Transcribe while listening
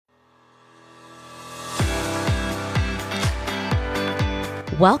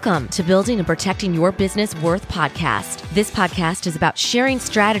Welcome to Building and Protecting Your Business Worth podcast. This podcast is about sharing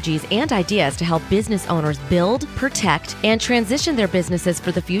strategies and ideas to help business owners build, protect, and transition their businesses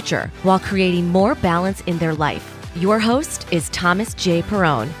for the future while creating more balance in their life. Your host is Thomas J.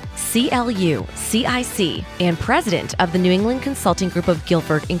 Perrone, CLU, CIC, and president of the New England Consulting Group of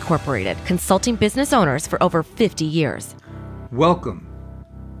Guilford, Incorporated, consulting business owners for over 50 years. Welcome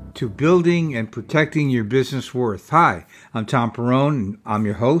to Building and Protecting Your Business Worth. Hi, I'm Tom Perrone, and I'm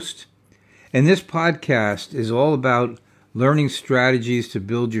your host. And this podcast is all about learning strategies to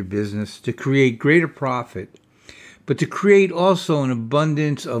build your business, to create greater profit, but to create also an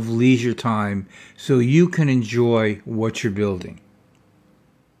abundance of leisure time so you can enjoy what you're building.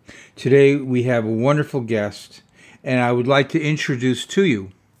 Today we have a wonderful guest, and I would like to introduce to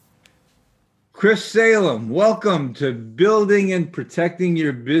you Chris Salem. Welcome to Building and Protecting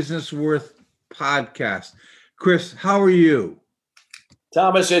Your Business Worth podcast. Chris, how are you?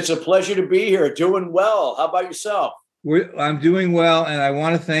 Thomas, it's a pleasure to be here. Doing well. How about yourself? I'm doing well, and I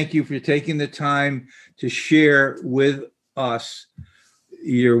want to thank you for taking the time to share with us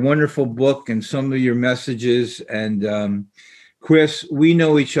your wonderful book and some of your messages. And Chris, we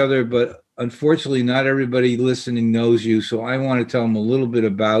know each other, but unfortunately not everybody listening knows you, so I want to tell them a little bit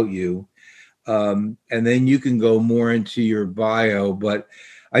about you. And then you can go more into your bio. But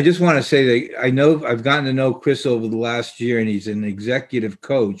I just want to say that I know I've gotten to know Chris over the last year, and he's an executive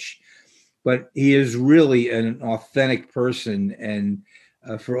coach, but he is really an authentic person. And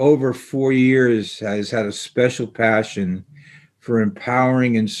for over 4 years has had a special passion for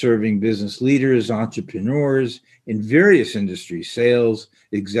empowering and serving business leaders, entrepreneurs in various industries, sales,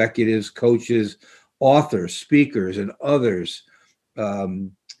 executives, coaches, authors, speakers, and others,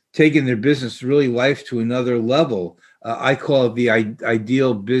 taking their business really life to another level. I call it the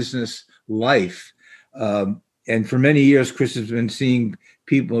ideal business life. And for many years, Chris has been seeing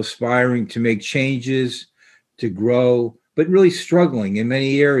people aspiring to make changes, to grow, but really struggling in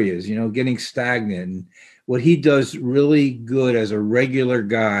many areas, getting stagnant. And what he does really good as a regular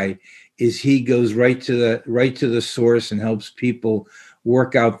guy is he goes right to the source and helps people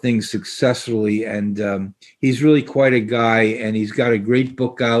work out things successfully. And he's really quite a guy, and he's got a great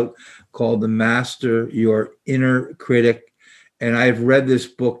book out called The Master Your Inner Critic. And I've read this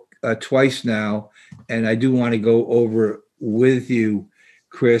book twice now, and I do want to go over with you,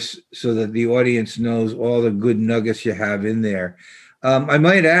 Chris, so that the audience knows all the good nuggets you have in there. I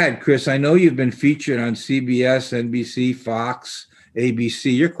might add, Chris, I know you've been featured on CBS, NBC, Fox,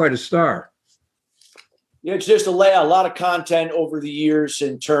 ABC. You're quite a star. Yeah, it's just a lot of content over the years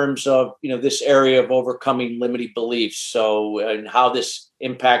in terms of, this area of overcoming limiting beliefs. So, and how this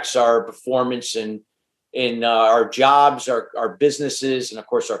impacts our performance and in our jobs, our businesses, and of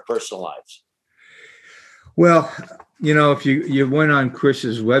course, our personal lives. Well, if you went on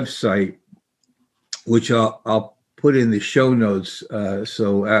Chris's website, which I'll put in the show notes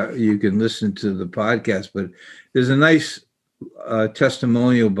so you can listen to the podcast, but there's a nice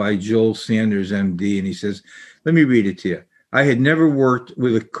testimonial by Joel Sanders, MD, and he says, let me read it to you. I had never worked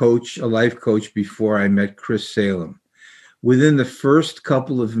with a life coach before I met Chris Salem. Within the first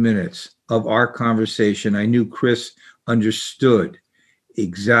couple of minutes of our conversation, I knew Chris understood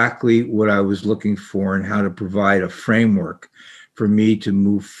exactly what I was looking for and how to provide a framework for me to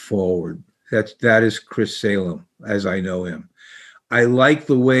move forward. That is Chris Salem, as I know him. I like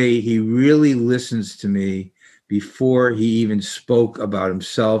the way he really listens to me before he even spoke about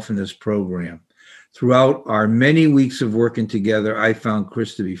himself and his program. Throughout our many weeks of working together, I found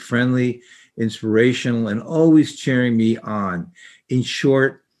Chris to be friendly, inspirational, and always cheering me on. In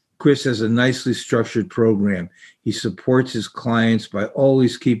short, Chris has a nicely structured program. He supports his clients by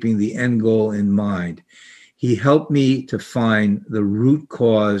always keeping the end goal in mind. He helped me to find the root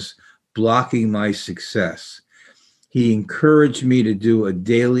cause blocking my success. He encouraged me to do a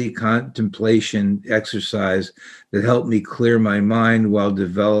daily contemplation exercise that helped me clear my mind while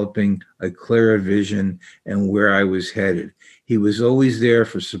developing a clearer vision and where I was headed. He was always there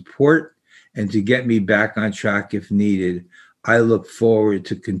for support and to get me back on track if needed. I look forward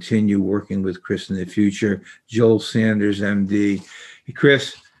to continue working with Chris in the future. Joel Sanders, MD.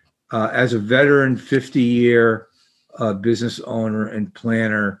 Chris, as a veteran 50-year business owner and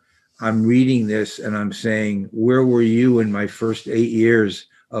planner, I'm reading this and I'm saying, where were you in my first 8 years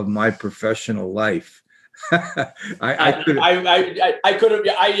of my professional life? I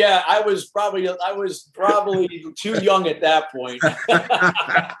was probably too young at that point.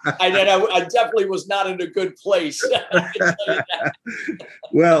 I definitely was not in a good place.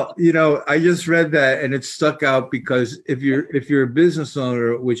 Well, I just read that and it stuck out because if you're a business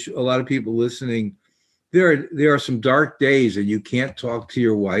owner, which a lot of people listening there are some dark days, and you can't talk to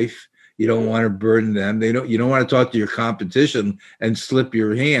your wife. You don't want to burden them. You don't want to talk to your competition and slip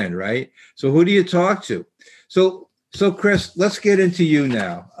your hand, right? So who do you talk to? So Chris, let's get into you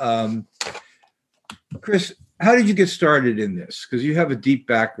now. Chris, how did you get started in this? Because you have a deep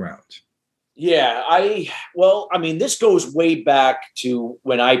background. Yeah, this goes way back to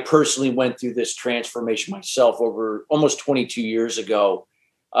when I personally went through this transformation myself over almost 22 years ago.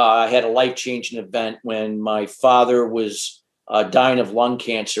 I had a life-changing event when my father was dying of lung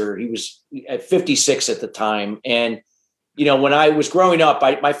cancer. He was at 56 at the time. And, when I was growing up,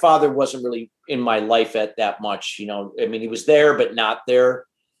 my father wasn't really in my life at that much. He was there, but not there.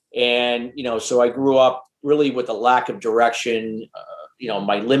 And, so I grew up really with a lack of direction.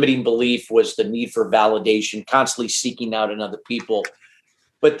 My limiting belief was the need for validation, constantly seeking out in other people.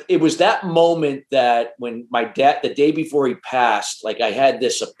 But it was that moment that when my dad, the day before he passed, like I had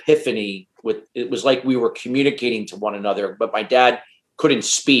this epiphany it was like we were communicating to one another, but my dad couldn't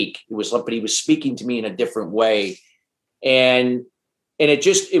speak. But he was speaking to me in a different way. And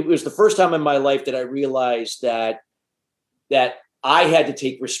it was the first time in my life that I realized that I had to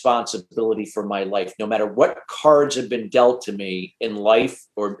take responsibility for my life. No matter what cards had been dealt to me in life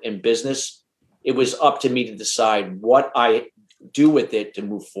or in business, it was up to me to decide what I do with it to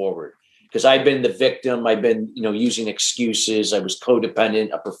move forward. Because I've been the victim. I've been, using excuses. I was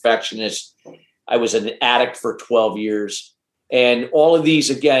codependent, a perfectionist. I was an addict for 12 years. And all of these,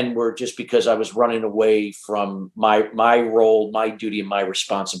 again, were just because I was running away from my role, my duty, and my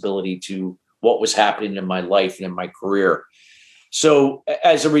responsibility to what was happening in my life and in my career. So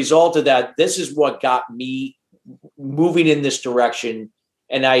as a result of that, this is what got me moving in this direction.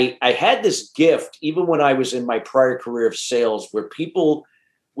 And I had this gift, even when I was in my prior career of sales, where people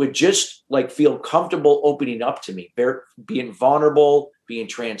would just feel comfortable opening up to me, being vulnerable, being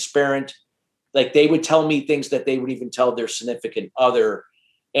transparent. Like they would tell me things that they would even tell their significant other.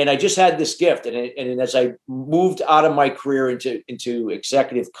 And I just had this gift. And as I moved out of my career into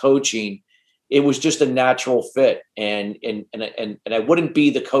executive coaching, it was just a natural fit. And I wouldn't be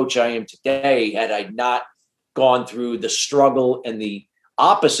the coach I am today had I not gone through the struggle and the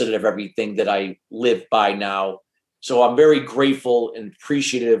opposite of everything that I live by now. So I'm very grateful and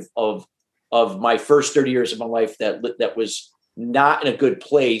appreciative of my first 30 years of my life that was not in a good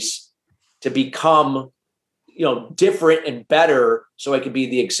place to become, different and better, so I could be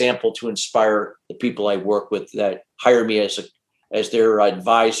the example to inspire the people I work with that hire me as their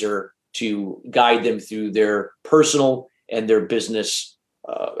advisor to guide them through their personal and their business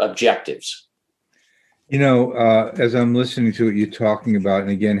objectives. As I'm listening to what you're talking about, and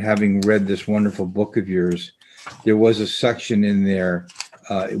again, having read this wonderful book of yours, there was a section in there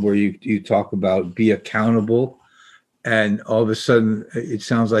where you talk about be accountable. And all of a sudden, it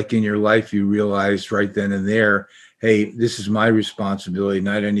sounds like in your life, you realized right then and there, hey, this is my responsibility,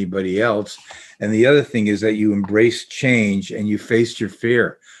 not anybody else. And the other thing is that you embraced change and you faced your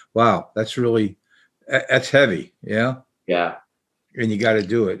fear. Wow, that's heavy. Yeah. Yeah. And you got to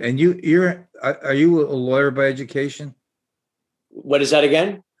do it. And are you a lawyer by education? What is that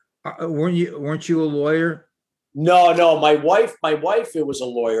again? Weren't you a lawyer? No. My wife, it was a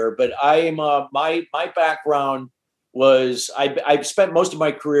lawyer, but I am my background was I've spent most of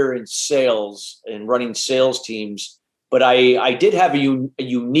my career in sales and running sales teams, but I did have a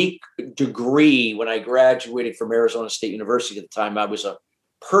unique degree when I graduated from Arizona State University at the time. I was a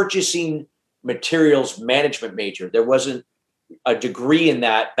purchasing materials management major. There wasn't a degree in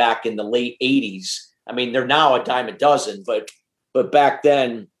that back in the late 80s. I mean, they're now a dime a dozen, but back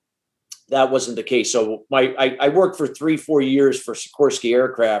then that wasn't the case. So I worked for 3-4 years for Sikorsky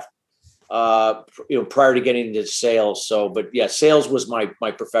Aircraft, prior to getting into sales. So, but yeah, sales was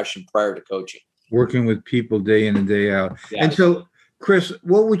my profession prior to coaching. Working with people day in and day out. Yeah. And so, Chris,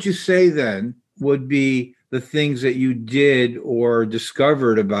 what would you say then would be the things that you did or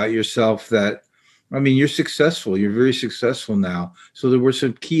discovered about yourself you're successful. You're very successful now. So there were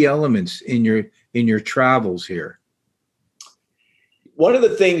some key elements in your travels here. One of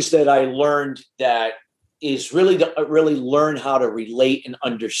the things that I learned that is really to really learn how to relate and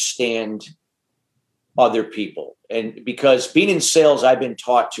understand other people. And because being in sales, I've been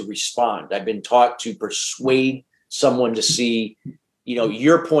taught to respond. I've been taught to persuade someone to see,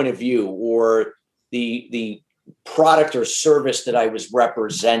 your point of view or the product or service that I was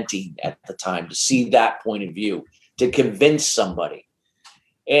representing at the time, to see that point of view, to convince somebody.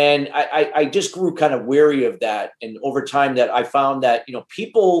 And I just grew kind of weary of that. And over time that I found that,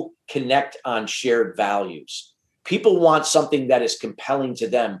 people connect on shared values. People want something that is compelling to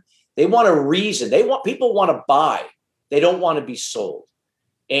them. They want a reason. People want to buy. They don't want to be sold.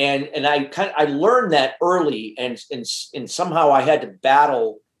 And I learned that early, and somehow I had to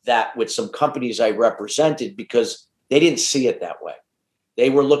battle that with some companies I represented because they didn't see it that way. They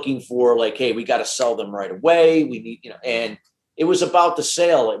were looking for like, hey, we got to sell them right away. We need, and it was about the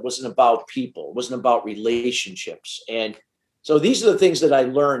sale. It wasn't about people. It wasn't about relationships. And so these are the things that I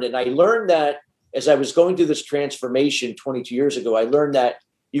learned. And I learned that as I was going through this transformation 22 years ago, I learned that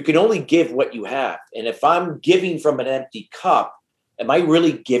you can only give what you have. And if I'm giving from an empty cup, am I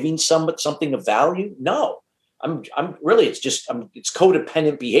really giving something of value? No, I'm really, it's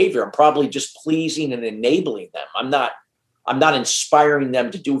codependent behavior. I'm probably just pleasing and enabling them. I'm not inspiring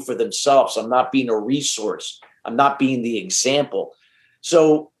them to do for themselves. I'm not being a resource. I'm not being the example.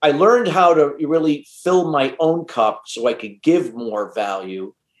 So I learned how to really fill my own cup so I could give more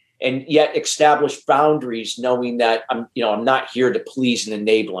value and yet establish boundaries, knowing that I'm not here to please and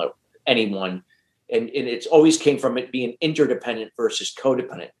enable anyone. And it's always came from it being interdependent versus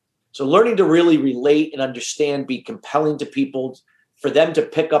codependent. So learning to really relate and understand, be compelling to people, for them to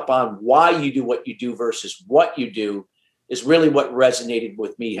pick up on why you do what you do versus what you do, is really what resonated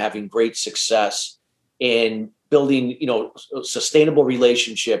with me, having great success in building, sustainable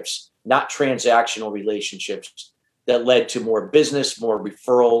relationships, not transactional relationships that led to more business, more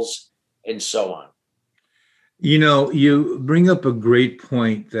referrals, and so on. You bring up a great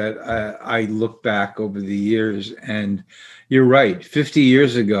point that I look back over the years, and you're right. 50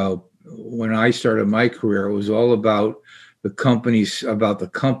 years ago, when I started my career, it was all about the company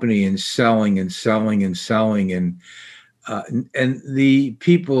and selling and selling and selling. And the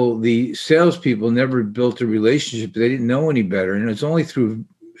people, the salespeople, never built a relationship. They didn't know any better. And it's only through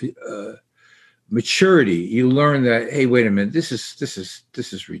maturity you learn that, hey, wait a minute, this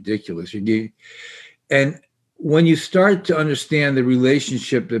is ridiculous. And when you start to understand the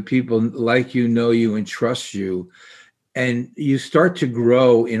relationship that people like you, know you, and trust you, and you start to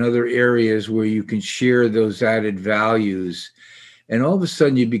grow in other areas where you can share those added values, and all of a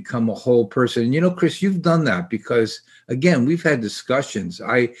sudden you become a whole person. Chris, you've done that because, again, we've had discussions.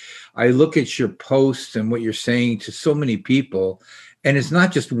 I look at your posts and what you're saying to so many people, and it's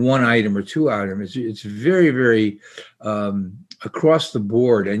not just one item or two items. It's very, very across the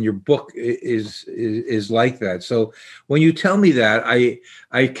board, and your book is like that. So when you tell me that, I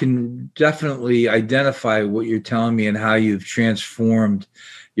can definitely identify what you're telling me and how you've transformed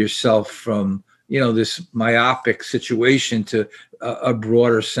yourself from this myopic situation to a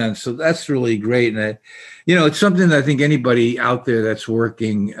broader sense. So that's really great. And it's something that I think anybody out there that's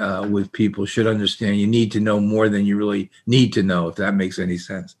working with people should understand. You need to know more than you really need to know, if that makes any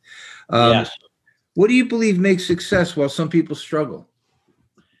sense. Yes. What do you believe makes success while some people struggle?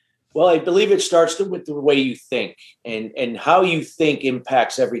 Well, I believe it starts with the way you think, and how you think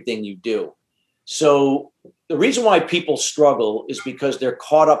impacts everything you do. So the reason why people struggle is because they're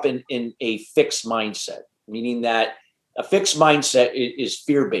caught up in a fixed mindset, meaning that a fixed mindset is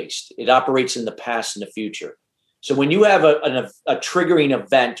fear-based. It operates in the past and the future. So when you have a triggering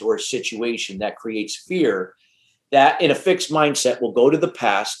event or a situation that creates fear, that in a fixed mindset will go to the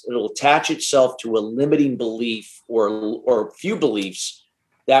past. It'll attach itself to a limiting belief or a few beliefs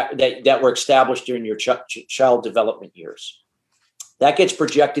that were established during your child development years. That gets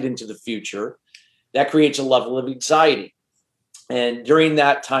projected into the future. That creates a level of anxiety. And during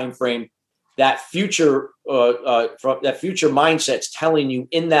that time frame, that future mindset's telling you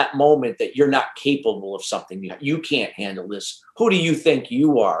in that moment that you're not capable of something. You can't handle this. Who do you think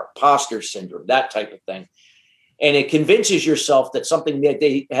you are? Imposter syndrome, that type of thing. And it convinces yourself that something that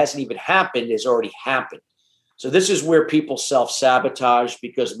hasn't even happened has already happened. So this is where people self-sabotage,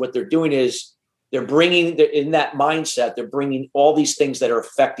 because what they're doing is they're bringing, in that mindset, they're bringing all these things that are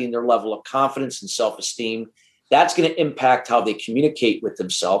affecting their level of confidence and self-esteem. That's going to impact how they communicate with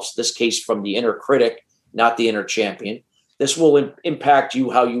themselves, this case from the inner critic, not the inner champion. This will impact you,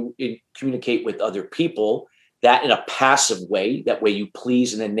 how you communicate with other people, that in a passive way, that way you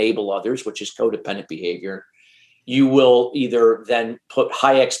please and enable others, which is codependent behavior. You will either then put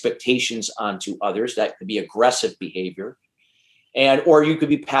high expectations onto others. That could be aggressive behavior, or you could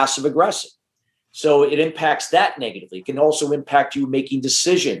be passive aggressive. So it impacts that negatively. It can also impact you making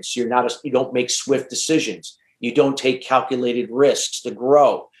decisions. You don't make swift decisions. You don't take calculated risks to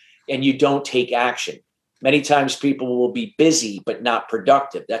grow, and you don't take action. Many times people will be busy but not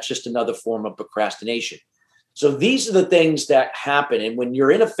productive. That's just another form of procrastination. So these are the things that happen. And when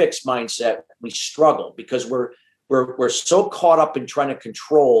you're in a fixed mindset, we struggle because we're so caught up in trying to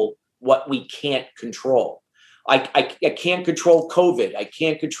control what we can't control. I can't control COVID. I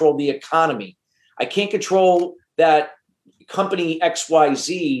can't control the economy. I can't control that company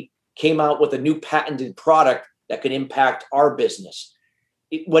XYZ came out with a new patented product that could impact our business.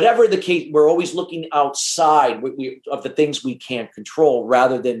 whatever the case, we're always looking outside of the things we can't control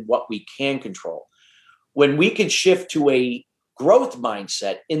rather than what we can control. When we can shift to a growth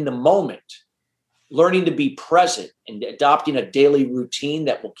mindset in the moment, learning to be present and adopting a daily routine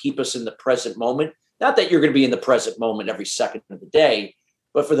that will keep us in the present moment. Not that you're going to be in the present moment every second of the day,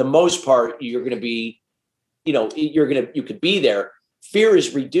 but for the most part, you're going to be, you could be there. Fear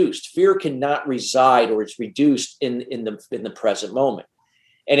is reduced. Fear cannot reside, or it's reduced in the present moment.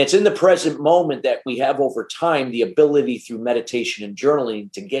 And it's in the present moment that we have over time the ability through meditation and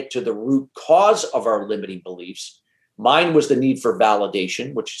journaling to get to the root cause of our limiting beliefs. Mine was the need for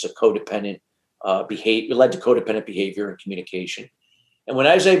validation, which is a codependent behavior, led to codependent behavior and communication. And when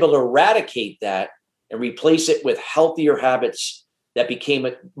I was able to eradicate that and replace it with healthier habits that became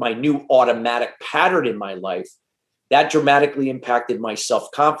my new automatic pattern in my life, that dramatically impacted my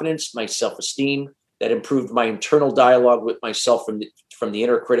self-confidence, my self-esteem, that improved my internal dialogue with myself from the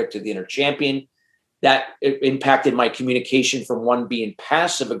inner critic to the inner champion. That impacted my communication from one being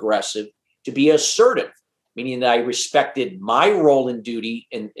passive aggressive to be assertive, meaning that I respected my role and duty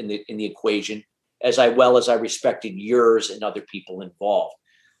in the equation as well as I respected yours and other people involved.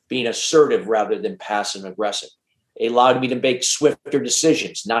 Being assertive rather than passive aggressive. It allowed me to make swifter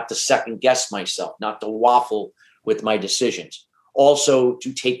decisions, not to second guess myself, not to waffle with my decisions. Also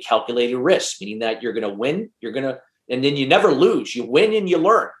to take calculated risks, meaning that you're going to win, and then you never lose. You win and you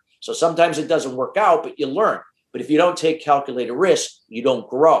learn. So sometimes it doesn't work out, but you learn. But if you don't take calculated risks, you don't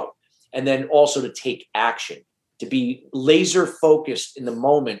grow. And then also to take action, to be laser focused in the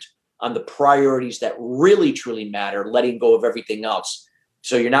moment on the priorities that really, truly matter, letting go of everything else.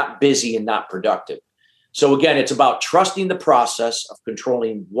 So you're not busy and not productive. So again, it's about trusting the process of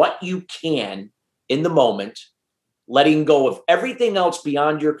controlling what you can in the moment, letting go of everything else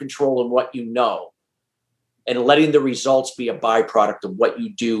beyond your control and what you know, and letting the results be a byproduct of what you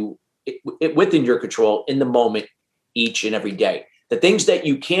do within your control in the moment each and every day. The things that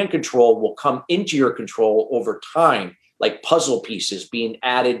you can control will come into your control over time, like puzzle pieces being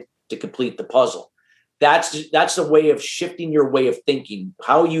added to complete the puzzle. That's a way of shifting your way of thinking.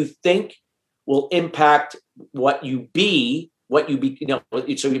 How you think will impact what you be, so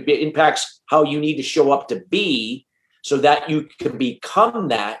it impacts how you need to show up to be so that you can become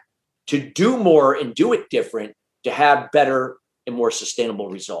that, to do more and do it different, to have better and more sustainable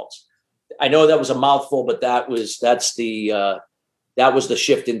results. I know that was a mouthful, but that was the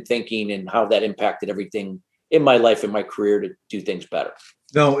shift in thinking and how that impacted everything in my life and my career to do things better.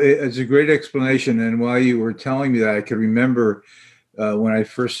 No, it's a great explanation. And while you were telling me that, I could remember when I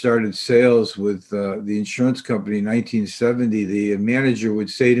first started sales with the insurance company in 1970, the manager would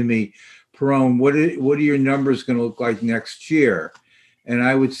say to me, Perone, what are your numbers going to look like next year? And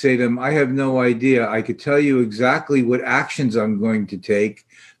I would say to them, I have no idea. I could tell you exactly what actions I'm going to take.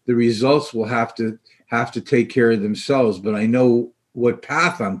 The results will have to take care of themselves, but I know what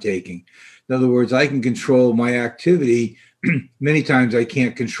path I'm taking. In other words, I can control my activity. Many times I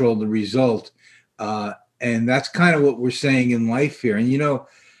can't control the result. And that's kind of what we're saying in life here. And,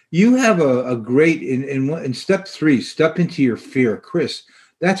 you have a great, in step 3, step into your fear. Chris,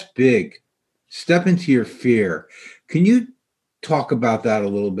 that's big. Step into your fear. Can you talk about that a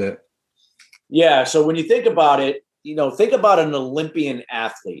little bit? Yeah. So when you think about it, think about an Olympian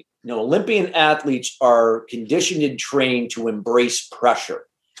athlete. Olympian athletes are conditioned and trained to embrace pressure,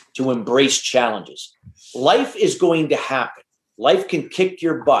 to embrace challenges. Life is going to happen. Life can kick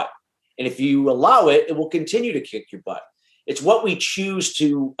your butt. And if you allow it, it will continue to kick your butt. It's what we choose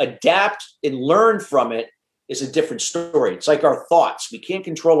to adapt and learn from it is a different story. It's like our thoughts. We can't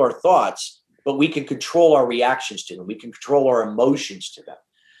control our thoughts, but we can control our reactions to them. We can control our emotions to them.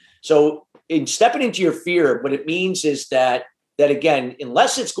 So in stepping into your fear, what it means is that again,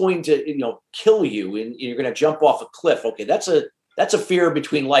 unless it's going to, kill you and you're going to jump off a cliff, okay, that's a fear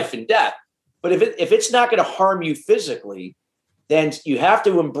between life and death. But if it's not going to harm you physically, then you have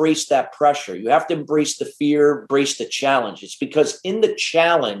to embrace that pressure. You have to embrace the fear, embrace the challenge. It's because in the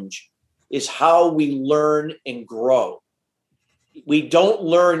challenge is how we learn and grow. We don't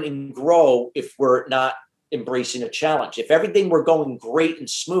learn and grow if we're not embracing a challenge. If everything were going great and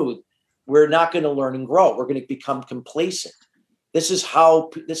smooth, we're not going to learn and grow. We're going to become complacent. This is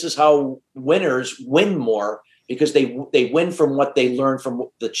how winners win more, because they win from what they learn from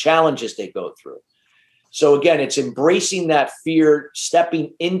the challenges they go through. So again, it's embracing that fear,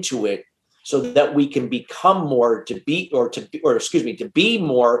 stepping into it so that we can become more, to be more,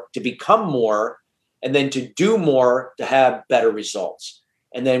 to become more, and then to do more, to have better results.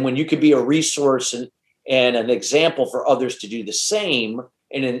 And then when you can be a resource and an example for others to do the same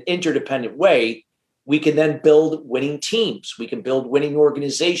in an interdependent way, we can then build winning teams. We can build winning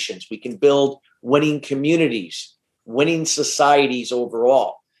organizations. We can build winning communities, winning societies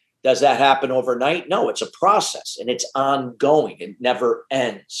overall. Does that happen overnight? No, it's a process and it's ongoing. It never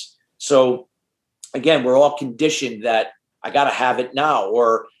ends. So again, we're all conditioned that I got to have it now,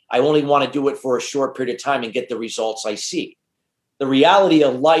 or I only want to do it for a short period of time and get the results I seek. The reality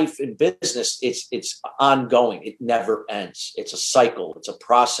of life and business, it's ongoing. It never ends. It's a cycle. It's a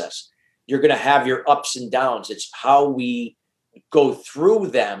process. You're going to have your ups and downs. It's how we go through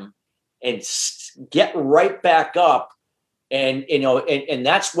them and get right back up. And, and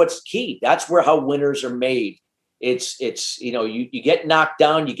that's what's key. That's where how winners are made. It's you get knocked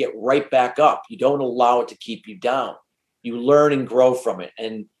down, you get right back up. You don't allow it to keep you down. You learn and grow from it.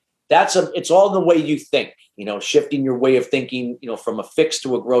 And it's all the way you think, shifting your way of thinking, from a fixed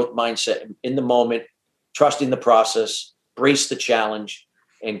to a growth mindset in the moment, trusting the process, brace the challenge,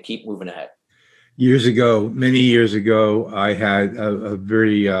 and keep moving ahead. Many years ago, I had a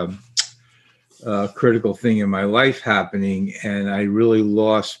very critical thing in my life happening, and I really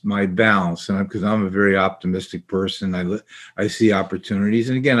lost my balance. And because I'm a very optimistic person, I see opportunities.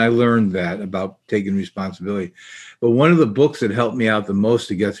 And again, I learned that about taking responsibility. But one of the books that helped me out the most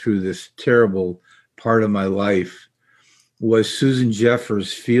to get through this terrible part of my life was Susan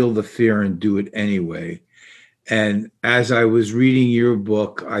Jeffers' Feel the Fear and Do It Anyway. And as I was reading your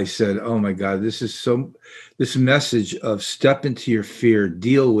book, I said, oh my God, this message of step into your fear,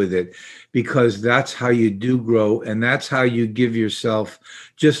 deal with it, because that's how you do grow. And that's how you give yourself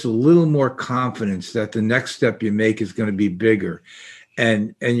just a little more confidence that the next step you make is going to be bigger.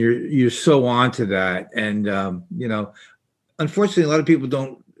 And you're so onto that. And, unfortunately, a lot of people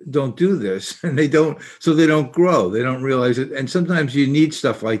don't do this, and they don't grow. They don't realize it. And sometimes you need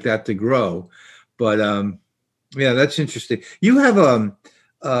stuff like that to grow. But, yeah, that's interesting. You have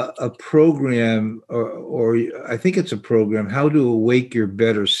a program, or I think it's a program, How to Awake Your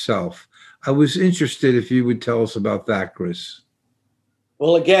Better Self. I was interested if you would tell us about that, Chris.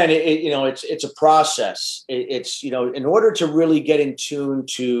 Well, again, it's a process. It's in order to really get in tune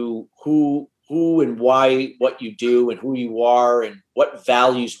to who and why, what you do and who you are and what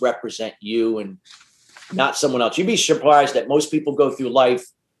values represent you and not someone else. You'd be surprised that most people go through life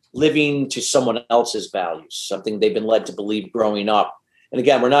living to someone else's values, something they've been led to believe growing up. And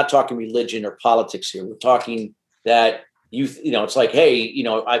again, we're not talking religion or politics here. We're talking that it's like, hey,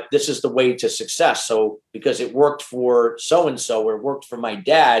 this is the way to success. So because it worked for so-and-so or it worked for my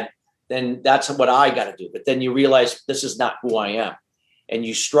dad, then that's what I got to do. But then you realize this is not who I am. And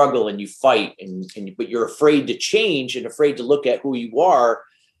you struggle and you fight, but you're afraid to change and afraid to look at who you are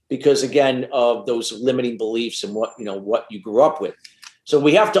because, again, of those limiting beliefs and what you grew up with. So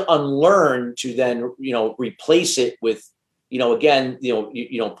we have to unlearn to then, replace it with,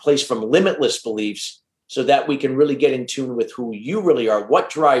 place from limitless beliefs so that we can really get in tune with who you really are, what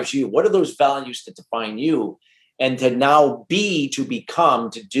drives you, what are those values that define you, and to now to become,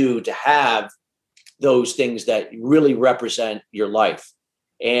 to do, to have those things that really represent your life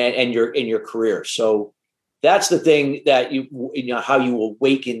and your career. So that's the thing that how you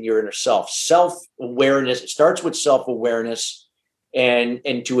awaken your inner self. Self-awareness, it starts with self-awareness. And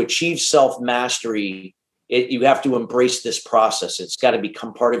to achieve self-mastery, you have to embrace this process. It's got to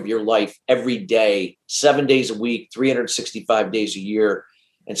become part of your life every day, 7 days a week, 365 days a year,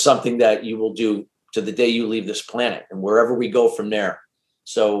 and something that you will do to the day you leave this planet and wherever we go from there.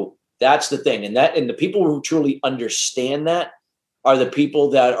 So that's the thing. And the people who truly understand that are the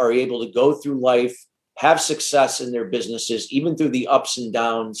people that are able to go through life, have success in their businesses, even through the ups and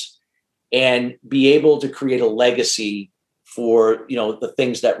downs, and be able to create a legacy for the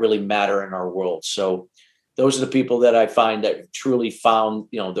things that really matter in our world. So those are the people that I find that truly found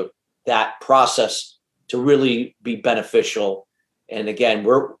that process to really be beneficial. And again,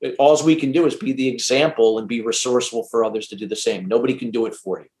 all we can do is be the example and be resourceful for others to do the same. Nobody can do it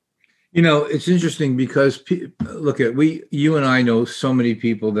for you. It's interesting because you and I know so many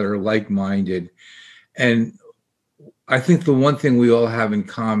people that are like-minded, and I think the one thing we all have in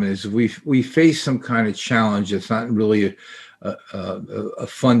common is we face some kind of challenge that's not really a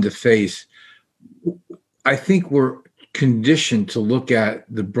fun to face. I think we're conditioned to look at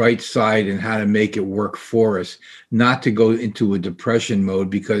the bright side and how to make it work for us, not to go into a depression mode,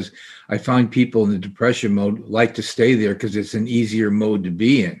 because I find people in the depression mode like to stay there because it's an easier mode to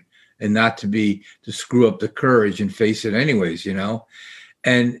be in and not to screw up the courage and face it anyways,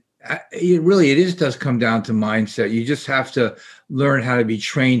 And it does come down to mindset. You just have to learn how to be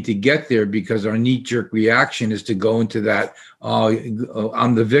trained to get there, because our knee-jerk reaction is to go into that,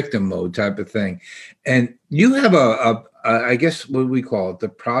 I'm the victim mode type of thing. And you have I guess what we call it, the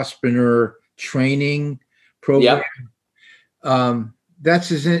Prospreneur training program. Yep.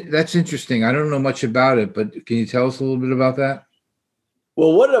 That's interesting. I don't know much about it, but can you tell us a little bit about that?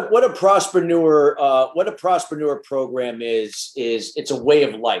 Well, what a Prosperpreneur program is it's a way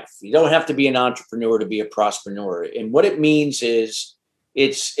of life. You don't have to be an entrepreneur to be a Prosperpreneur. And what it means is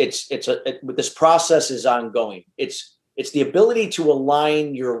this process is ongoing. It's the ability to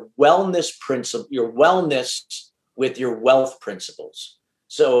align your wellness with your wealth principles.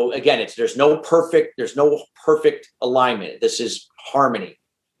 So again, there's no perfect alignment. This is harmony.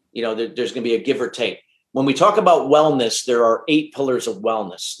 There's going to be a give or take. When we talk about wellness, there are 8 pillars of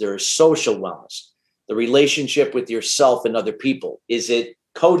wellness. There is social wellness, the relationship with yourself and other people. Is it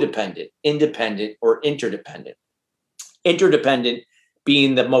codependent, independent, or interdependent? Interdependent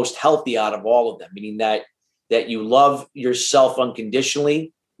being the most healthy out of all of them, meaning that you love yourself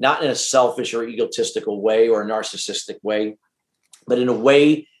unconditionally, not in a selfish or egotistical way or a narcissistic way, but in a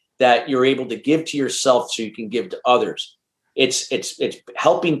way that you're able to give to yourself so you can give to others. It's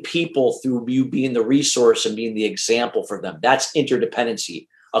helping people through you being the resource and being the example for them. That's interdependency.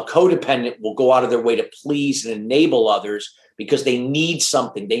 A codependent will go out of their way to please and enable others because they need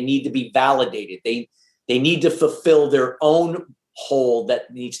something. They need to be validated. They need to fulfill their own hole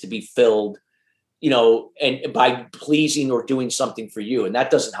that needs to be filled, and by pleasing or doing something for you. And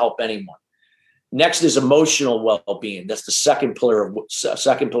that doesn't help anyone. Next is emotional well-being. That's the second pillar of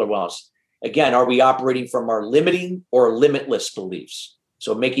wellness. Again, are we operating from our limiting or limitless beliefs?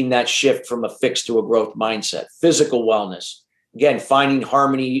 So making that shift from a fixed to a growth mindset. Physical wellness. Again, finding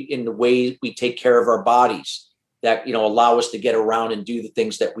harmony in the way we take care of our bodies that, allow us to get around and do the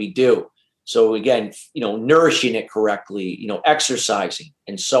things that we do. So again, nourishing it correctly, exercising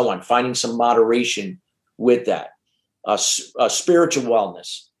and so on, finding some moderation with that. Spiritual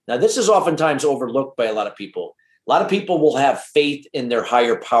wellness. Now, this is oftentimes overlooked by a lot of people. A lot of people will have faith in their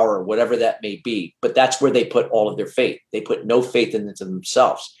higher power, whatever that may be, but that's where they put all of their faith. They put no faith in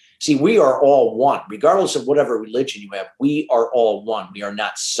themselves. See, we are all one, regardless of whatever religion you have. We are all one. We are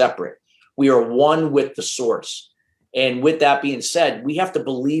not separate. We are one with the source. And with that being said, we have to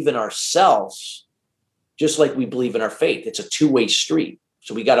believe in ourselves just like we believe in our faith. It's a two-way street.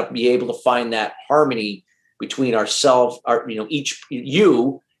 So we got to be able to find that harmony between ourselves,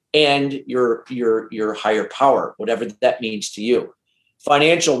 you and your higher power, whatever that means to you.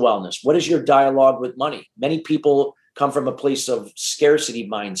 Financial wellness. What is your dialogue with money? Many people come from a place of scarcity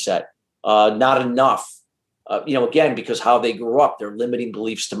mindset, not enough, again, because how they grew up, their limiting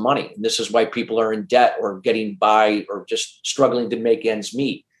beliefs to money. And this is why people are in debt or getting by or just struggling to make ends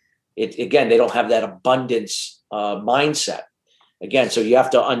meet. Again, they don't have that abundance mindset. Again, so you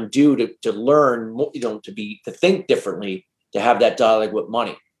have to undo to learn, to think differently, to have that dialogue with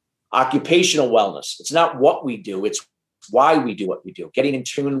money. Occupational wellness. It's not what we do, it's why we do what we do. Getting in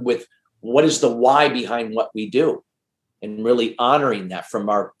tune with what is the why behind what we do and really honoring that from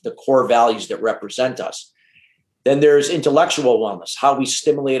the core values that represent us. Then there's intellectual wellness, how we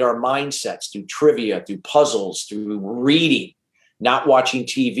stimulate our mindsets through trivia, through puzzles, through reading, not watching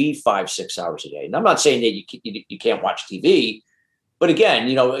TV 5-6 hours a day. And I'm not saying that you can't watch TV, but again,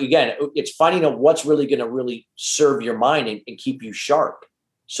 it's finding out what's really going to really serve your mind and keep you sharp,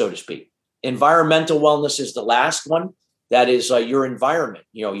 so to speak. Environmental wellness is the last one. That is your environment,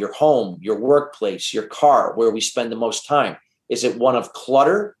 your home, your workplace, your car, where we spend the most time. Is it one of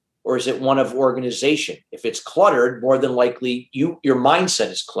clutter or is it one of organization? If it's cluttered, more than likely your mindset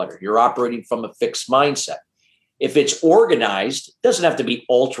is cluttered. You're operating from a fixed mindset. If it's organized, it doesn't have to be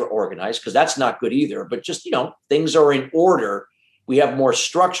ultra organized because that's not good either, but just, things are in order. We have more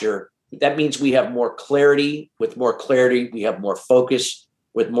structure. That means we have more clarity. With more clarity, we have more focus.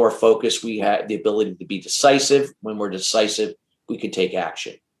 With more focus, we have the ability to be decisive. When we're decisive, we can take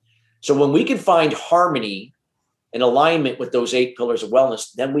action. So when we can find harmony and alignment with those 8 pillars of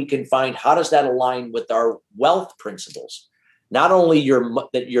wellness, then we can find how does that align with our wealth principles? Not only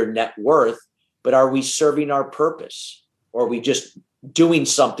your net worth, but are we serving our purpose? Or are we just doing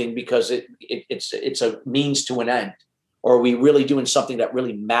something because it's a means to an end? Or are we really doing something that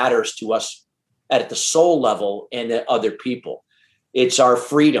really matters to us at the soul level and to other people? It's our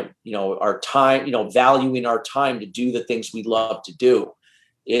freedom, our time, valuing our time to do the things we love to do.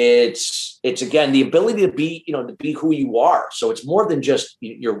 It's again, the ability to be who you are. So it's more than just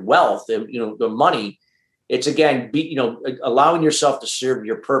your wealth and, the money. It's again, allowing yourself to serve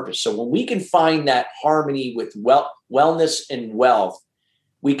your purpose. So when we can find that harmony with wellness and wealth,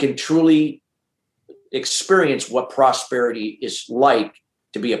 we can truly experience what prosperity is like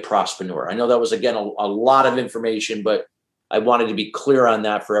to be a Prosperpreneur. I know that was, again, a lot of information, but I wanted to be clear on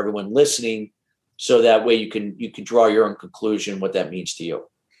that for everyone listening, so that way you can draw your own conclusion what that means to you.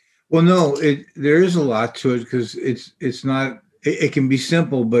 Well, no, there is a lot to it because it's not. It can be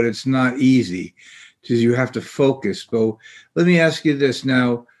simple, but it's not easy because you have to focus. So let me ask you this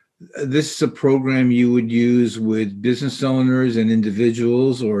now. This is a program you would use with business owners and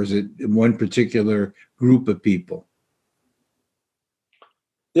individuals, or is it one particular group of people?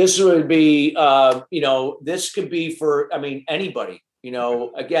 This would be, this could be for, anybody,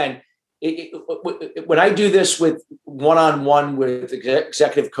 again, when I do this with one-on-one with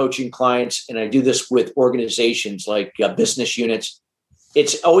executive coaching clients, and I do this with organizations like business units,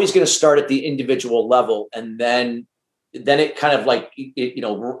 it's always going to start at the individual level. And then it kind of like,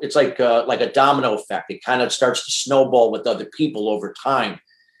 it's like a domino effect. It kind of starts to snowball with other people over time.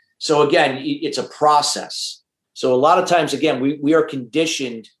 So again, it's a process. So a lot of times, again, we are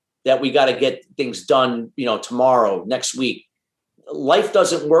conditioned that we got to get things done, tomorrow, next week. Life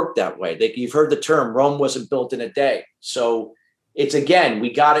doesn't work that way. You've heard the term, Rome wasn't built in a day. So it's, again,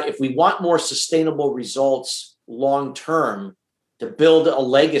 if we want more sustainable results long-term to build a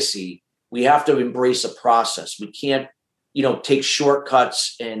legacy, we have to embrace a process. We can't, take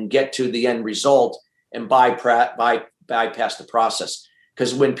shortcuts and get to the end result and bypass the process.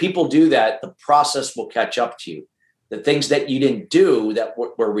 Because when people do that, the process will catch up to you. The things that you didn't do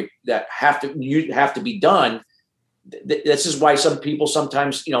that have to be done. This is why some people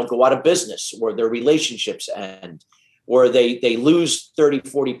sometimes, go out of business, or their relationships end, or they lose 30,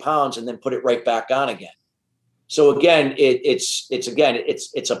 40 pounds and then put it right back on again. So again, it's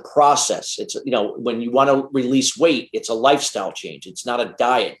a process. It's, when you want to release weight, it's a lifestyle change. It's not a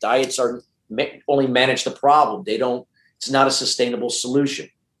diet. Diets only manage the problem. It's not a sustainable solution.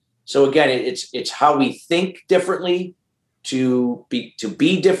 So again, it's how we think differently, to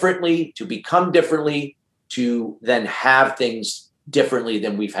be differently, to become differently, to then have things differently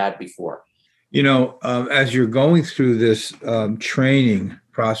than we've had before. As you're going through this training,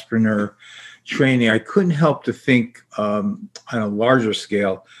 Prosperpreneur training, I couldn't help to think on a larger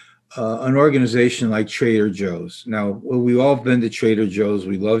scale, an organization like Trader Joe's. Now, we've all been to Trader Joe's.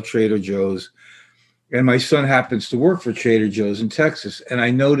 We love Trader Joe's. And my son happens to work for Trader Joe's in Texas. And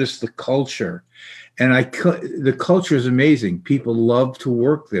I noticed the culture. And the culture is amazing. People love to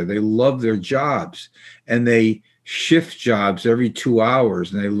work there. They love their jobs. And they shift jobs every 2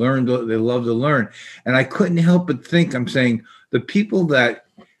 hours. And they love to learn. And I couldn't help but think, I'm saying, the people that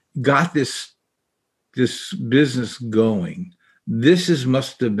got this business going,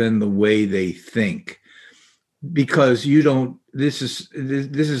 must have been the way they think. Because this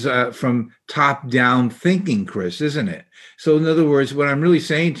is from top down thinking, Chris, isn't it? So in other words, what I'm really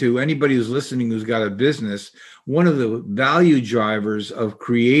saying to anybody who's listening, who's got a business, one of the value drivers of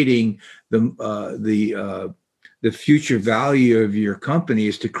creating the future value of your company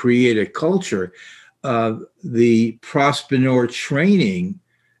is to create a culture. The Prosperpreneur training,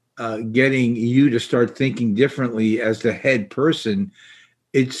 getting you to start thinking differently as the head person,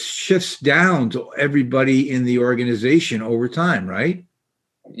 it shifts down to everybody in the organization over time, right?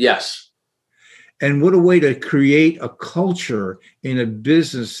 Yes. And what a way to create a culture in a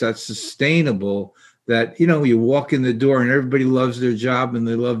business that's sustainable, that, you walk in the door and everybody loves their job and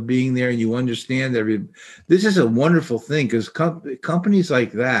they love being there, and you understand this is a wonderful thing, because companies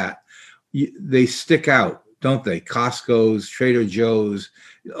like that, they stick out, don't they? Costco's, Trader Joe's,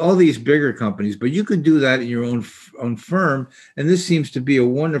 all these bigger companies, but you could do that in your own firm. And this seems to be a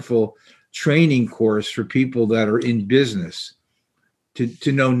wonderful training course for people that are in business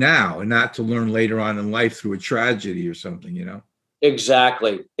to know now and not to learn later on in life through a tragedy or something,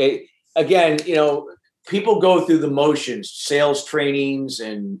 Exactly. Again, people go through the motions, sales trainings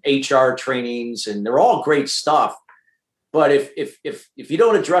and HR trainings, and they're all great stuff. But if you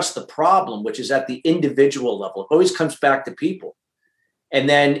don't address the problem, which is at the individual level, it always comes back to people. And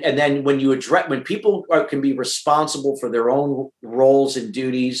then when people can be responsible for their own roles and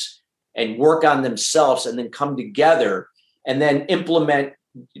duties and work on themselves, and then come together and then implement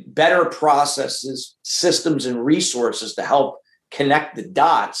better processes, systems, and resources to help connect the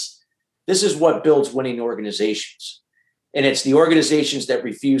dots, this is what builds winning organizations. And it's the organizations that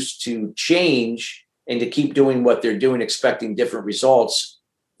refuse to change and to keep doing what they're doing, expecting different results.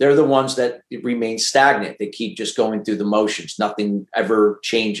 They're the ones that remain stagnant. They keep just going through the motions. Nothing ever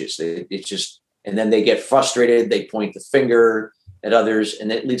changes. And then they get frustrated. They point the finger at others,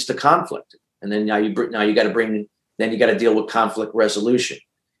 and it leads to conflict. And then now you got to deal with conflict resolution.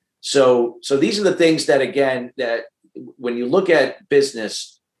 So these are the things that, again, that when you look at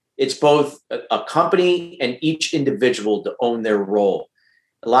business, it's both a company and each individual to own their role.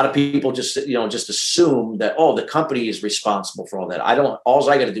 A lot of people just assume that, the company is responsible for all that. All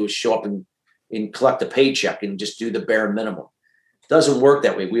I got to do is show up and collect a paycheck and just do the bare minimum. Doesn't work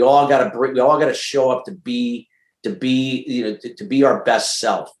that way. We all got to show up to be our best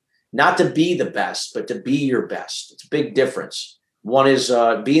self, not to be the best, but to be your best. It's a big difference. One is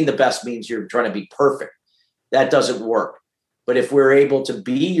being the best means you're trying to be perfect. That doesn't work. But if we're able to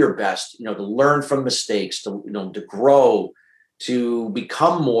be your best, to learn from mistakes, to grow, to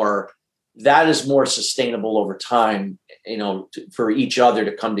become more, that is more sustainable over time, for each other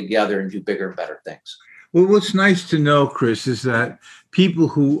to come together and do bigger and better things. Well, what's nice to know, Chris, is that people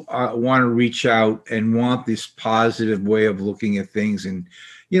who want to reach out and want this positive way of looking at things and,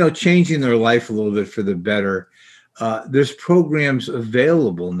 changing their life a little bit for the better, there's programs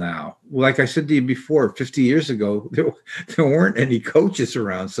available now. Like I said to you before, 50 years ago, there weren't any coaches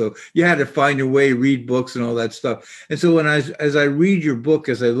around. So you had to find your way, read books and all that stuff. And so as I read your book,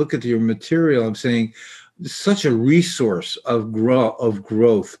 as I look at your material, I'm saying it's such a resource of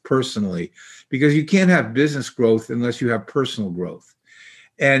growth personally, because you can't have business growth unless you have personal growth.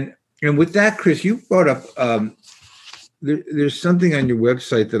 And with that, Chris, you brought up, there's something on your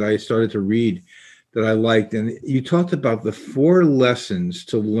website that I started to read that I liked, and you talked about the 4 lessons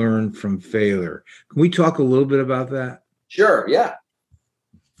to learn from failure. Can we talk a little bit about that? Sure, yeah.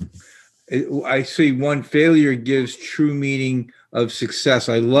 I see one, failure gives true meaning of success.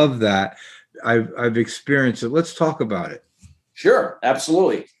 I love that. I've experienced it. Let's talk about it. Sure,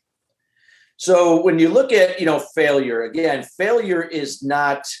 absolutely. So when you look at, failure, again, failure is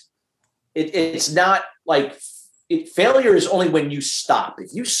not, it's not like, failure is only when you stop.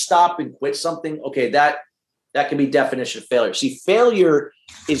 If you stop and quit something, okay, that can be definition of failure. See, failure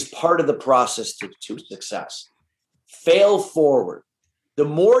is part of the process to success. Fail forward. The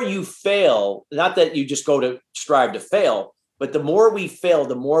more you fail, not that you just go to strive to fail, but the more we fail,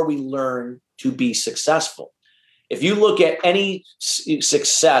 the more we learn to be successful. If you look at any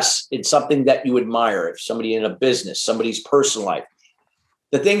success in something that you admire, if somebody in a business, somebody's personal life,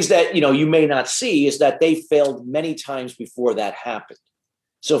 the things that you may not see is that they failed many times before that happened.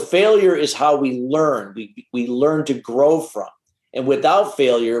 So failure is how we learn. We learn to grow from. And without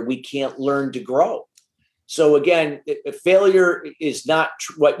failure, we can't learn to grow. So again, if failure is not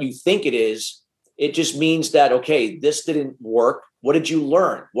what you think it is. It just means that, okay, this didn't work. What did you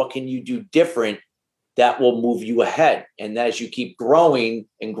learn? What can you do different that will move you ahead? And as you keep growing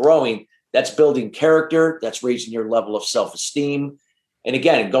and growing, that's building character. That's raising your level of self-esteem. And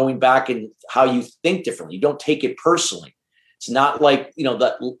again, going back and how you think differently. You don't take it personally. It's not like,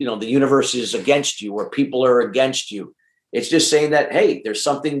 the universe is against you or people are against you. It's just saying that, hey, there's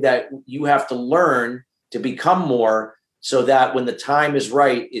something that you have to learn to become more, so that when the time is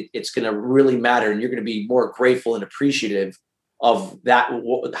right, it's going to really matter. And you're going to be more grateful and appreciative of that,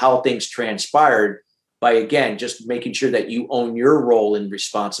 how things transpired, by, again, just making sure that you own your role and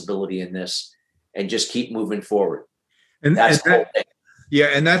responsibility in this and just keep moving forward. And that's the whole thing. Yeah,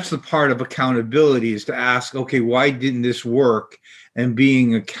 and that's the part of accountability, is to ask, okay, why didn't this work? And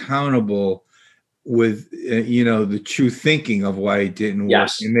being accountable with, the true thinking of why it didn't work,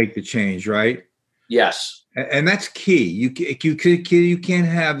 and make the change, right? Yes. And that's key. You can't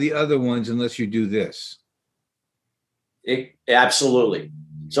have the other ones unless you do this. Absolutely.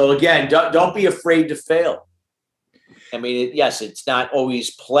 So again, don't be afraid to fail. I mean, yes, it's not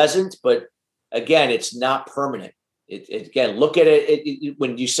always pleasant, but again, it's not permanent. Again, look at it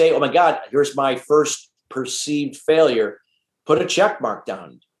when you say, oh my God, here's my first perceived failure, put a check mark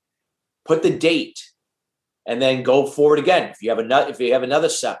down, put the date, and then go forward again. If you have another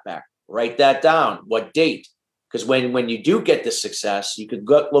setback, write that down. What date? Because when you do get the success, you could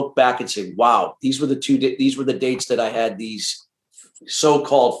look back and say, wow, these were the dates that I had these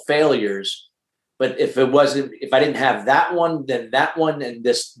so-called failures. But if I didn't have that one, then that one, and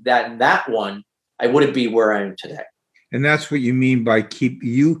this, that, and that one, I wouldn't be where I am today. And that's what you mean by keep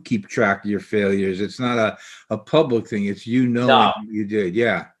track of your failures. It's not a public thing. It's what you did.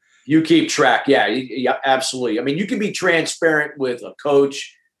 Yeah. You keep track. Yeah, absolutely. I mean, you can be transparent with a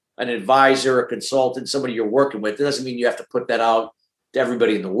coach, an advisor, a consultant, somebody you're working with. It doesn't mean you have to put that out to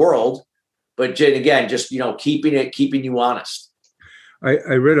everybody in the world. But again, just, keeping you honest. I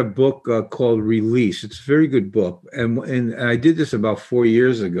read a book called Release. It's a very good book. And I did this about 4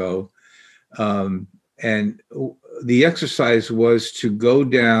 years ago. And the exercise was to go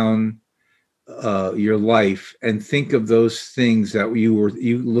down your life and think of those things that you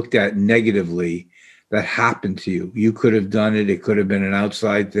looked at negatively that happened to you. You could have done it. It could have been an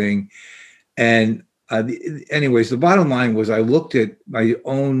outside thing. And anyways, the bottom line was I looked at my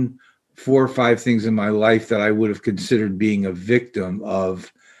own 4 or 5 things in my life that I would have considered being a victim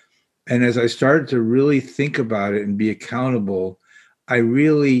of. And as I started to really think about it and be accountable, I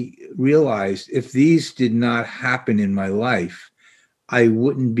really realized if these did not happen in my life, I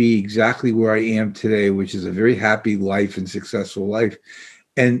wouldn't be exactly where I am today, which is a very happy life and successful life.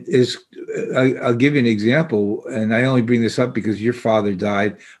 And I'll give you an example, and I only bring this up because your father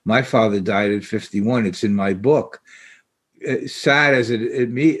died. My father died at 51. It's in my book. Sad as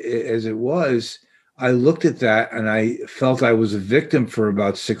it was, I looked at that and I felt I was a victim for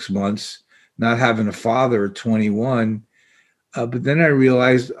about 6 months, not having a father at 21. But then I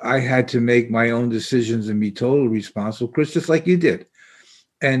realized I had to make my own decisions and be totally responsible, Chris, just like you did.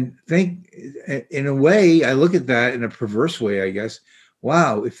 And in a way, I look at that in a perverse way, I guess.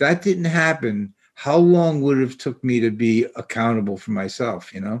 Wow, if that didn't happen, how long would it have took me to be accountable for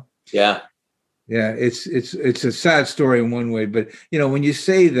myself, Yeah. Yeah, it's a sad story in one way, but when you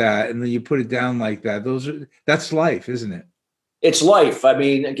say that and then you put it down like that, that's life, isn't it? It's life. I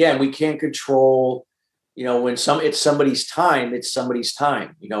mean, again, we can't control, when it's somebody's time, it's somebody's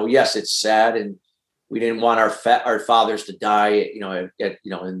time. Yes, it's sad, and we didn't want our fathers to die,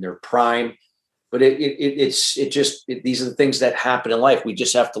 in their prime. But these are the things that happen in life. We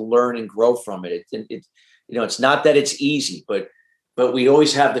just have to learn and grow from it. It's not that it's easy, but we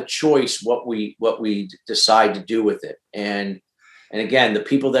always have the choice what we decide to do with it. And again, the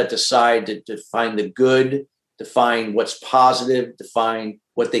people that decide to find the good, to find what's positive, to find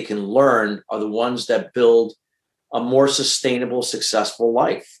what they can learn, are the ones that build a more sustainable, successful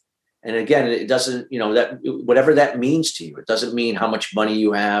life. And again, it doesn't, that whatever that means to you, it doesn't mean how much money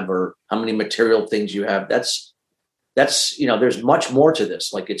you have or how many material things you have. That's there's much more to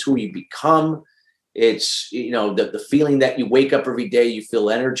this. Like, it's who you become. It's, the feeling that you wake up every day, you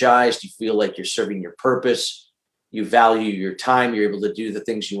feel energized, you feel like you're serving your purpose, you value your time, you're able to do the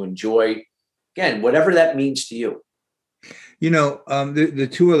things you enjoy. Again, whatever that means to you. The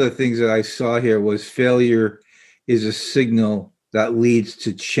two other things that I saw here was failure is a signal that leads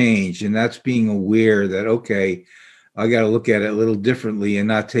to change. And that's being aware that, okay, I got to look at it a little differently and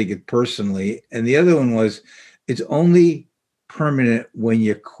not take it personally. And the other one was, it's only permanent when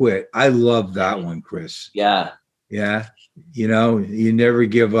you quit. I love that one, Chris. Yeah. Yeah. You never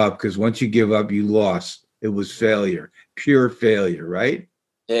give up, because once you give up, you lost. It was failure, pure failure, right?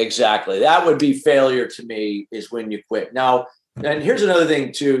 Exactly. That would be failure to me, is when you quit. Now, and here's another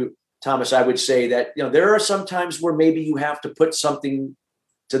thing too, Thomas, I would say that, there are some times where maybe you have to put something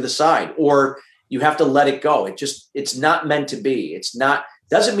to the side, or you have to let it go. It's not meant to be.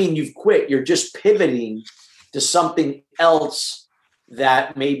 Doesn't mean you've quit. You're just pivoting to something else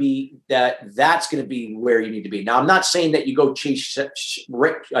that maybe that's going to be where you need to be. Now, I'm not saying that you go chase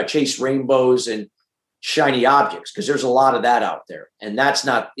rainbows and shiny objects, because there's a lot of that out there. And that's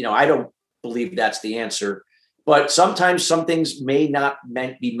not, I don't believe that's the answer. But sometimes some things may not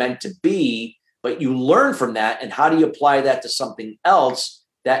be meant to be, but you learn from that. And how do you apply that to something else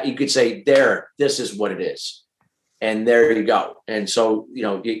that you could say, this is what it is. And there you go. And so,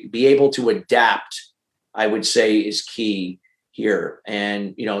 be able to adapt, I would say, is key here.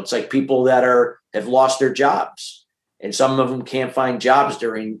 And, it's like people that have lost their jobs, and some of them can't find jobs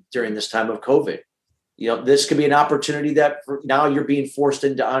during this time of COVID. This could be an opportunity that now you're being forced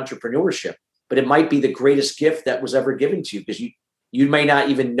into entrepreneurship, but it might be the greatest gift that was ever given to you, because you may not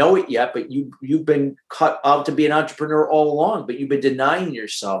even know it yet, but you've been cut out to be an entrepreneur all along, but you've been denying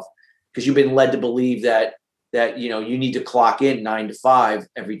yourself because you've been led to believe that you need to clock in 9 to 5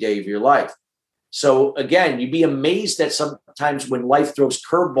 every day of your life. So again, you'd be amazed that sometimes when life throws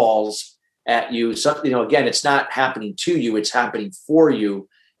curveballs at you, again, it's not happening to you, it's happening for you.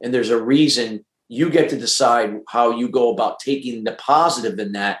 And there's a reason. You get to decide how you go about taking the positive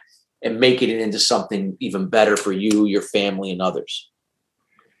in that and making it into something even better for you, your family, and others.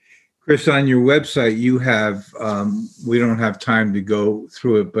 Chris, on your website, you have, we don't have time to go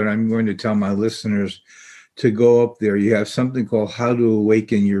through it, but I'm going to tell my listeners to go up there. You have something called How to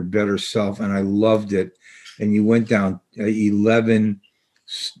Awaken Your Better Self, and I loved it. And you went down 11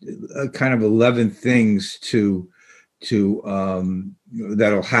 things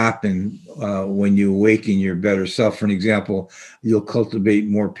that'll happen when you awaken your better self. For an example, you'll cultivate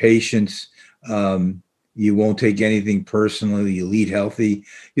more patience. You won't take anything personally. You'll eat healthy.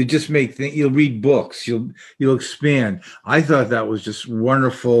 You'll just make things. You'll read books. You'll expand. I thought that was just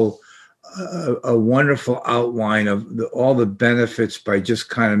wonderful. A wonderful outline of all the benefits by just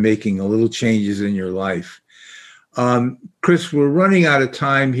kind of making a little changes in your life. Chris, we're running out of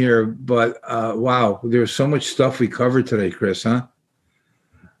time here, but wow, there's so much stuff we covered today, Chris, huh?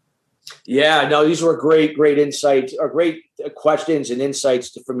 Yeah, no, these were great insights, or great questions and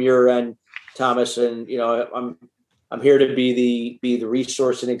insights from your end, Thomas. And I'm here to be the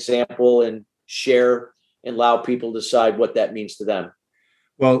resource and example, and share and allow people to decide what that means to them.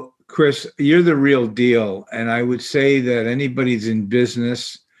 Well, Chris, you're the real deal. And I would say that anybody's in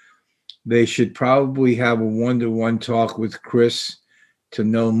business, they should probably have a one-to-one talk with Chris to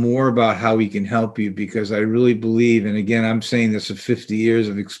know more about how he can help you, because I really believe, and again, I'm saying this with 50 years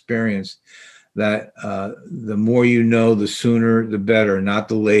of experience, that the more you know, the sooner, the better, not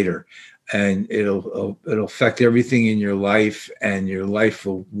the later. And it'll affect everything in your life, and your life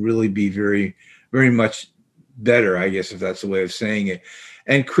will really be very, very much better, I guess, if that's the way of saying it.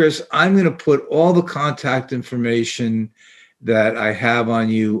 And Chris, I'm going to put all the contact information that I have on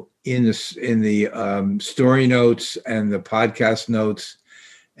you in the story notes and the podcast notes.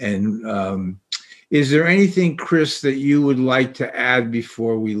 And is there anything, Chris, that you would like to add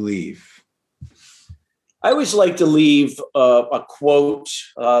before we leave? I always like to leave a quote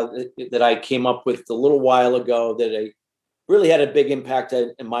that I came up with a little while ago that I really had a big impact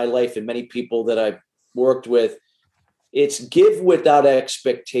in my life and many people that I've worked with. It's give without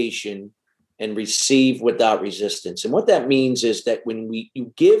expectation and receive without resistance. And what that means is that when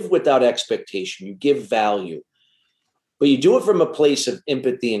you give without expectation, you give value, but you do it from a place of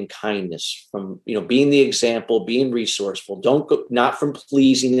empathy and kindness, from being the example, being resourceful. Not from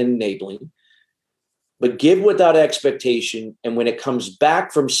pleasing and enabling, but give without expectation. And when it comes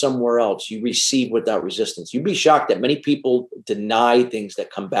back from somewhere else, you receive without resistance. You'd be shocked that many people deny things that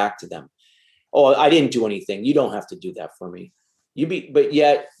come back to them. Oh, I didn't do anything. You don't have to do that for me. But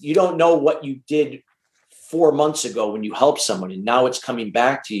yet you don't know what you did 4 months ago when you helped someone, and now it's coming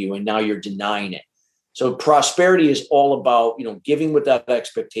back to you, and now you're denying it. So prosperity is all about, giving without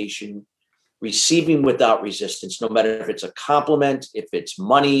expectation, receiving without resistance, no matter if it's a compliment, if it's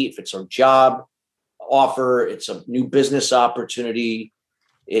money, if it's a job offer, it's a new business opportunity.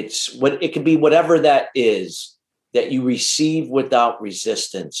 It could be whatever that is, that you receive without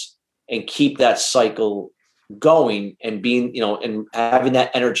resistance, and keep that cycle going, and being, and having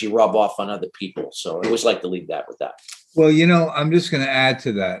that energy rub off on other people. So I always like to leave that with that. Well, I'm just going to add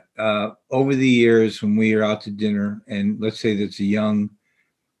to that. Over the years, when we are out to dinner, and let's say that's a young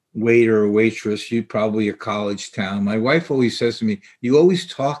waiter or waitress, you're probably a college town. My wife always says to me, you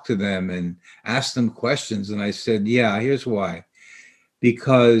always talk to them and ask them questions. And I said, yeah, here's why.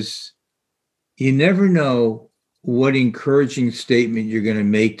 Because you never know what encouraging statement you're going to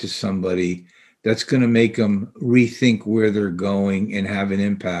make to somebody that's going to make them rethink where they're going and have an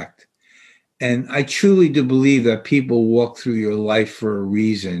impact. And I truly do believe that people walk through your life for a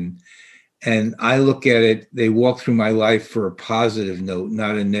reason. And I look at it, they walk through my life for a positive note,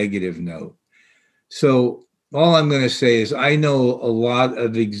 not a negative note. So all I'm going to say is I know a lot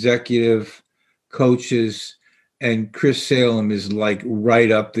of executive coaches, and Chris Salem is like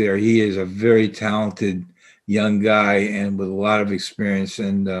right up there. He is a very talented young guy and with a lot of experience.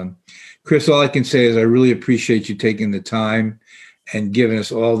 And Chris, all I can say is I really appreciate you taking the time and giving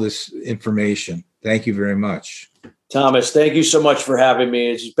us all this information. Thank you very much. Thomas, thank you so much for having me.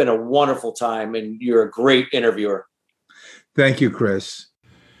 It's been a wonderful time, and you're a great interviewer. Thank you, Chris.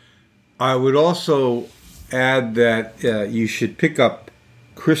 I would also add that you should pick up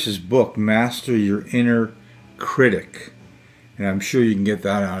Chris's book, Master Your Inner Critic. And I'm sure you can get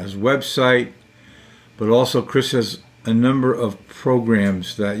that on his website. But also, Chris has a number of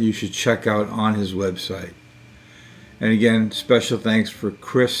programs that you should check out on his website. And again, special thanks for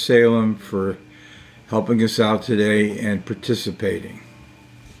Chris Salem for helping us out today and participating.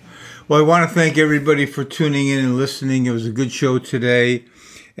 Well, I want to thank everybody for tuning in and listening. It was a good show today.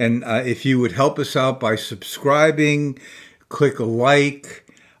 And if you would help us out by subscribing, click a like.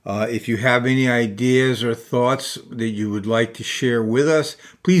 If you have any ideas or thoughts that you would like to share with us,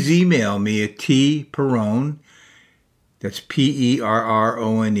 please email me at tperrone, that's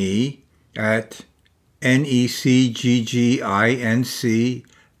PERRONE, at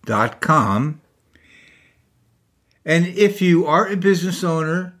necgginc.com. And if you are a business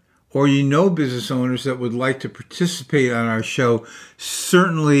owner or you know business owners that would like to participate on our show,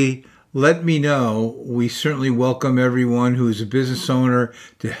 certainly let me know. We certainly welcome everyone who is a business owner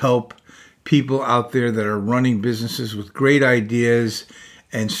to help people out there that are running businesses with great ideas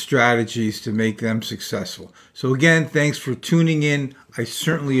and strategies to make them successful. So again, thanks for tuning in. I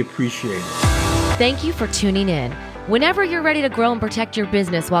certainly appreciate it. Thank you for tuning in. Whenever you're ready to grow and protect your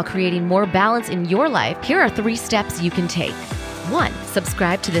business while creating more balance in your life, here are 3 steps you can take. 1.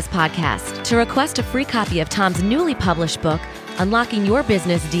 Subscribe to this podcast. To request a free copy of Tom's newly published book, Unlocking Your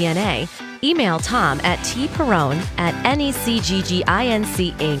Business DNA, email Tom at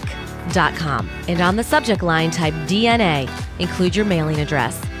tperrone@necgginc.com. And on the subject line, type DNA. Include your mailing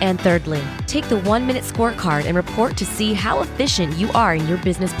address. And thirdly, take the 1-minute scorecard and report to see how efficient you are in your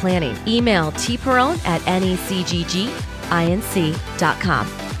business planning. Email tperrone@necgginc.com.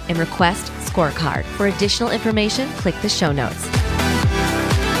 and request scorecard. For additional information, click the show notes.